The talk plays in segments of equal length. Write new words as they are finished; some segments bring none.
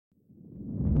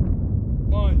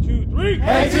1, 2, 3.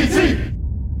 ATT!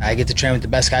 I get to train with the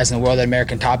best guys in the world at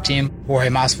American Top Team. Jorge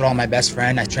Masvidal, my best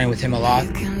friend. I train with him a lot.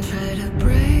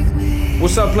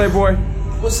 What's up, Playboy?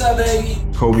 What's up, baby?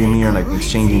 Colby and me are like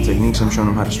exchanging techniques. I'm showing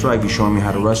him how to strike. He's showing me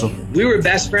how to wrestle. We were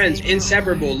best friends,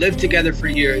 inseparable, lived together for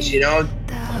years, you know?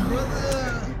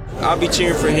 I'll be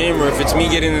cheering for him, or if it's me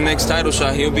getting the next title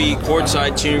shot, he'll be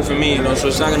courtside cheering for me, you know, so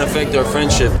it's not going to affect our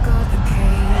friendship.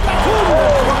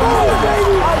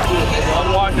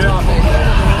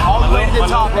 All the way to the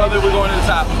top, brother. We're going to the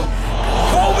top.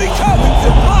 Colby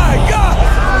Covington, my God!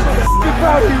 Good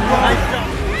proud of you, bro.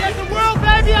 Who gets the world,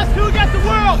 baby? That's who gets the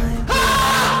world.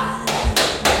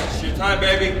 It's your time,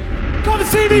 baby. Come to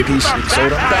see me.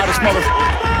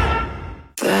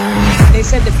 They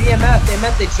said the BMF, they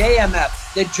meant the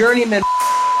JMF, the Journeyman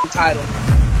title.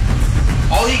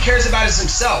 All he cares about is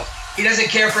himself. He doesn't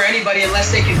care for anybody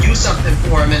unless they can do something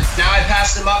for him. And now I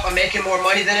passed him up, I'm making more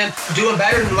money than him, doing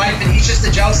better in life, and he's just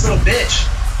a jealous little bitch.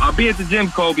 I'll be at the gym,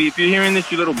 Colby. If you're hearing this,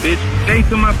 you little bitch, say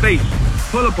to my face.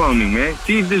 Pull up on me, man.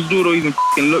 See if this dude will even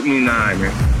look me in the eye,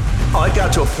 man. Oh, I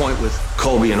got to a point with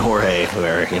Colby and Jorge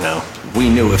where, you know, we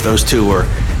knew if those two were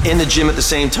in the gym at the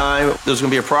same time, there was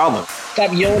going to be a problem.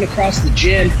 Stop yelling across the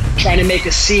gym, trying to make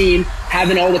a scene,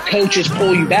 having all the coaches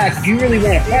pull you back. If you really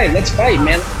want to fight, let's fight,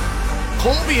 man.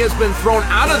 Colby has been thrown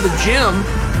out of the gym.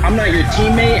 I'm not your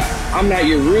teammate. I'm not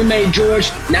your roommate, George.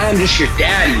 Now I'm just your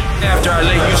daddy. After I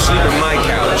let you sleep on my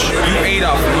couch, you ate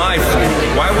off my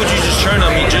food. Why would you just turn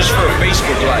on me just for a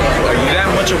Facebook Live? Are you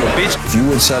that much of a bitch? If you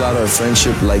would sell out our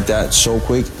friendship like that so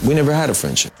quick, we never had a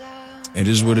friendship. It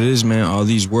is what it is, man. All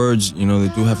these words, you know,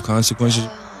 they do have consequences.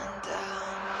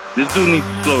 This dude needs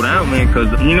to slow down, man,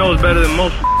 because he knows better than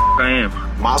most I am.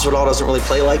 Masvidal doesn't really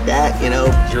play like that, you know.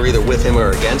 You're either with him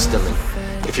or against him. And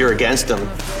if you're against him,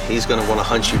 he's going to want to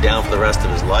hunt you down for the rest of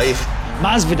his life.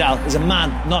 Masvidal is a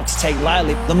man not to take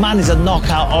lightly. The man is a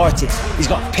knockout artist. He's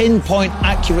got pinpoint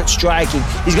accurate striking.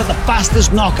 He's got the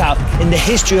fastest knockout in the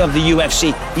history of the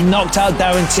UFC. He knocked out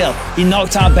Darren Till. He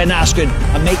knocked out Ben Askren.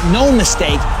 And make no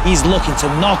mistake, he's looking to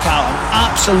knock out and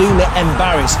absolutely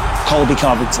embarrass Colby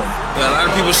Covington. A lot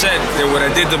of people said that what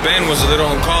I did to Ben was a little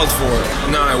uncalled for.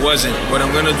 No, it wasn't. What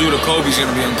I'm going to do to Colby's going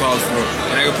to be uncalled for.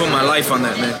 And I can put my life on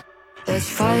that, man. There's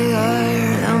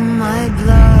fire on my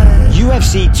blood.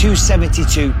 UFC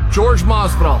 272. George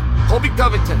Masvidal, Colby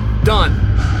Covington, done.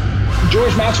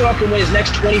 George Masvidal can win his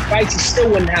next 20 fights. He still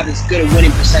wouldn't have as good a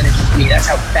winning percentage as me. That's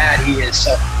how bad he is.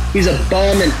 So he's a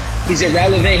bum and he's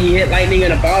irrelevant. He hit lightning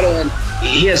in a bottle and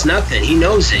he has nothing. He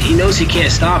knows it. He knows he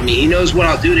can't stop me. He knows what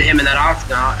I'll do to him in that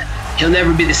octagon. He'll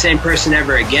never be the same person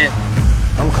ever again.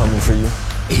 I'm coming for you.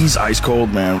 He's ice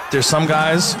cold, man. There's some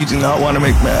guys you do not want to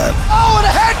make mad. Oh, and a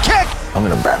head kick! I'm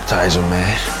going to baptize him,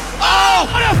 man. Oh,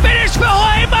 what a finish for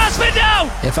Jorge Masvidal!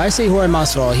 If I see Jorge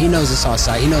Masvidal, he knows it's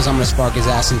outside. He knows I'm going to spark his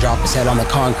ass and drop his head on the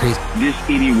concrete. This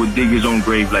idiot would dig his own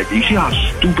grave like, you see how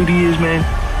stupid he is, man?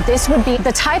 This would be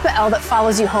the type of L that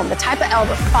follows you home, the type of L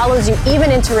that follows you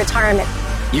even into retirement.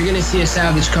 You're going to see a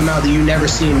Savage come out that you've never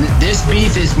seen. This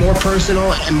beef is more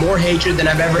personal and more hatred than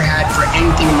I've ever had for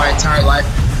anything in my entire life.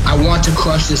 I want to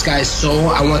crush this guy's soul.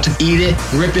 I want to eat it,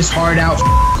 rip his heart out,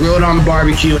 grill it on the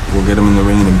barbecue. We'll get him in the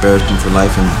ring and embarrass him for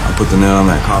life, and I'll put the nail on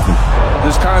that coffin.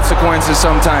 There's consequences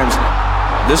sometimes.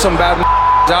 There's some bad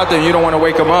out there and you don't want to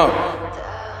wake them up.